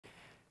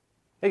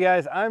Hey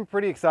guys, I'm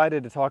pretty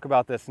excited to talk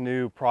about this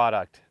new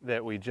product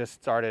that we just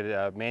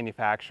started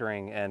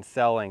manufacturing and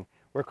selling.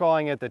 We're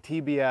calling it the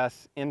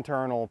TBS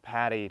Internal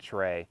Patty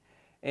Tray.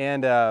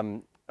 And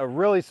a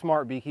really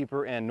smart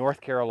beekeeper in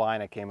North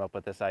Carolina came up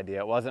with this idea.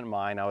 It wasn't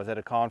mine. I was at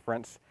a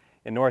conference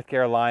in North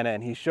Carolina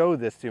and he showed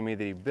this to me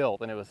that he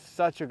built, and it was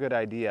such a good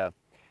idea.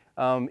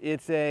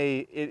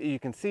 You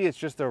can see it's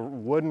just a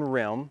wooden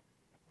rim.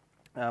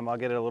 I'll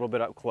get it a little bit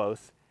up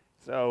close.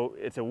 So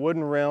it's a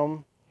wooden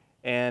rim,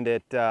 and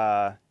it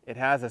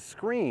has a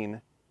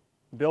screen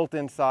built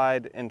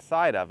inside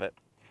of it.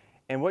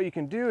 And what you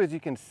can do is you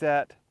can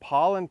set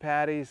pollen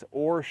patties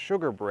or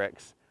sugar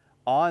bricks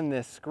on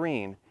this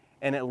screen,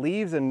 and it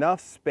leaves enough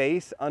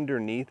space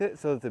underneath it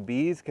so that the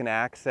bees can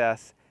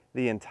access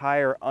the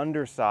entire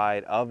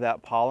underside of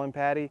that pollen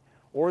patty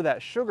or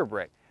that sugar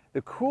brick.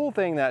 The cool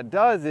thing that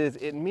does is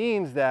it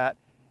means that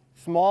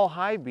small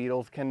hive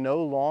beetles can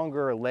no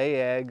longer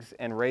lay eggs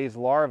and raise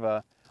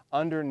larvae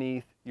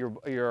underneath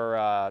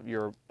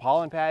your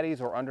pollen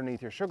patties or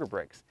underneath your sugar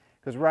bricks.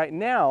 Because right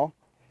now,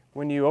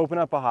 when you open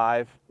up a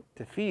hive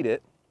to feed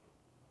it,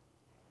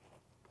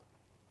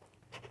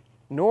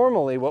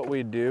 normally what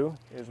we'd do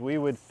is we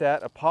would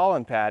set a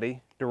pollen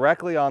patty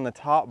directly on the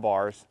top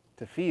bars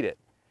to feed it.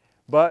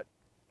 But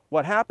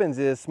what happens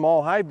is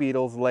small hive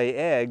beetles lay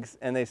eggs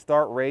and they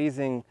start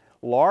raising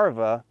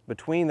larvae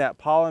between that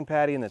pollen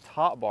patty and the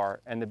top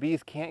bar, and the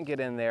bees can't get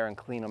in there and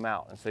clean them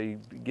out. And so you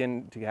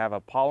begin to have a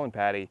pollen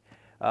patty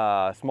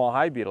small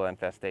hive beetle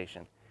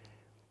infestation.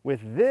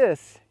 With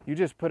this, you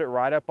just put it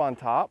right up on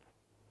top,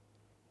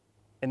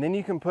 and then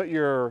you can put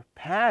your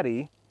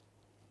patty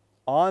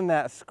on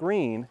that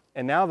screen,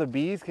 and now the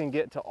bees can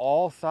get to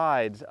all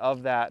sides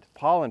of that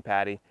pollen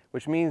patty,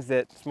 which means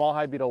that small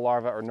hive beetle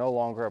larvae are no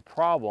longer a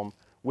problem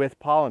with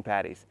pollen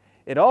patties.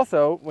 It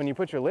also, when you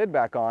put your lid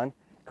back on,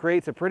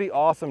 creates a pretty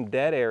awesome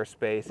dead air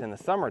space in the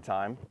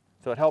summertime,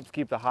 so it helps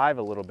keep the hive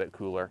a little bit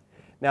cooler.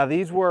 Now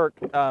these work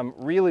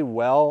really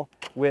well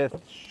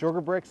with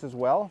sugar bricks as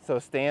well, so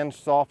stand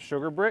soft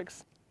sugar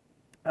bricks.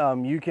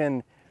 You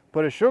can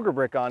put a sugar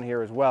brick on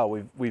here as well.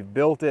 We've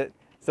built it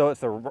so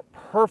it's the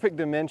perfect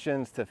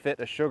dimensions to fit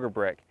a sugar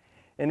brick.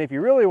 And if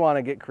you really want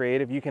to get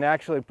creative, you can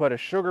actually put a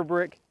sugar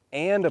brick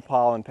and a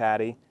pollen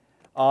patty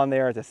on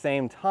there at the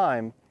same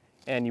time,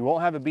 and you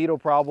won't have a beetle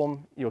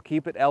problem. You'll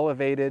keep it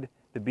elevated.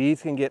 The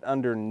bees can get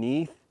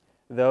underneath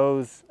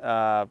those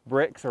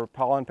bricks or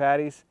pollen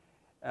patties,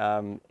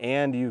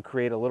 and you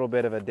create a little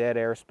bit of a dead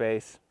air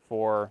space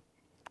for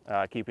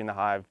keeping the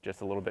hive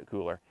just a little bit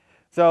cooler.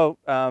 So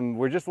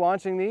we're just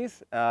launching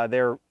these.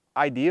 They're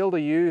ideal to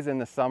use in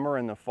the summer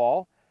and the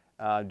fall.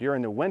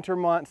 During the winter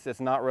months,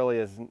 it's not really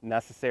as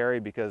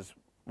necessary because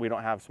we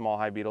don't have small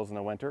hive beetles in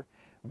the winter.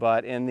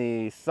 But in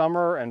the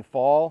summer and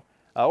fall,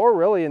 or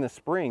really in the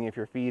spring, if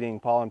you're feeding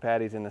pollen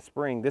patties in the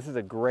spring, this is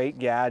a great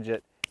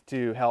gadget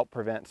to help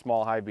prevent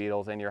small hive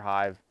beetles in your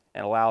hive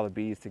and allow the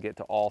bees to get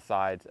to all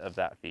sides of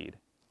that feed.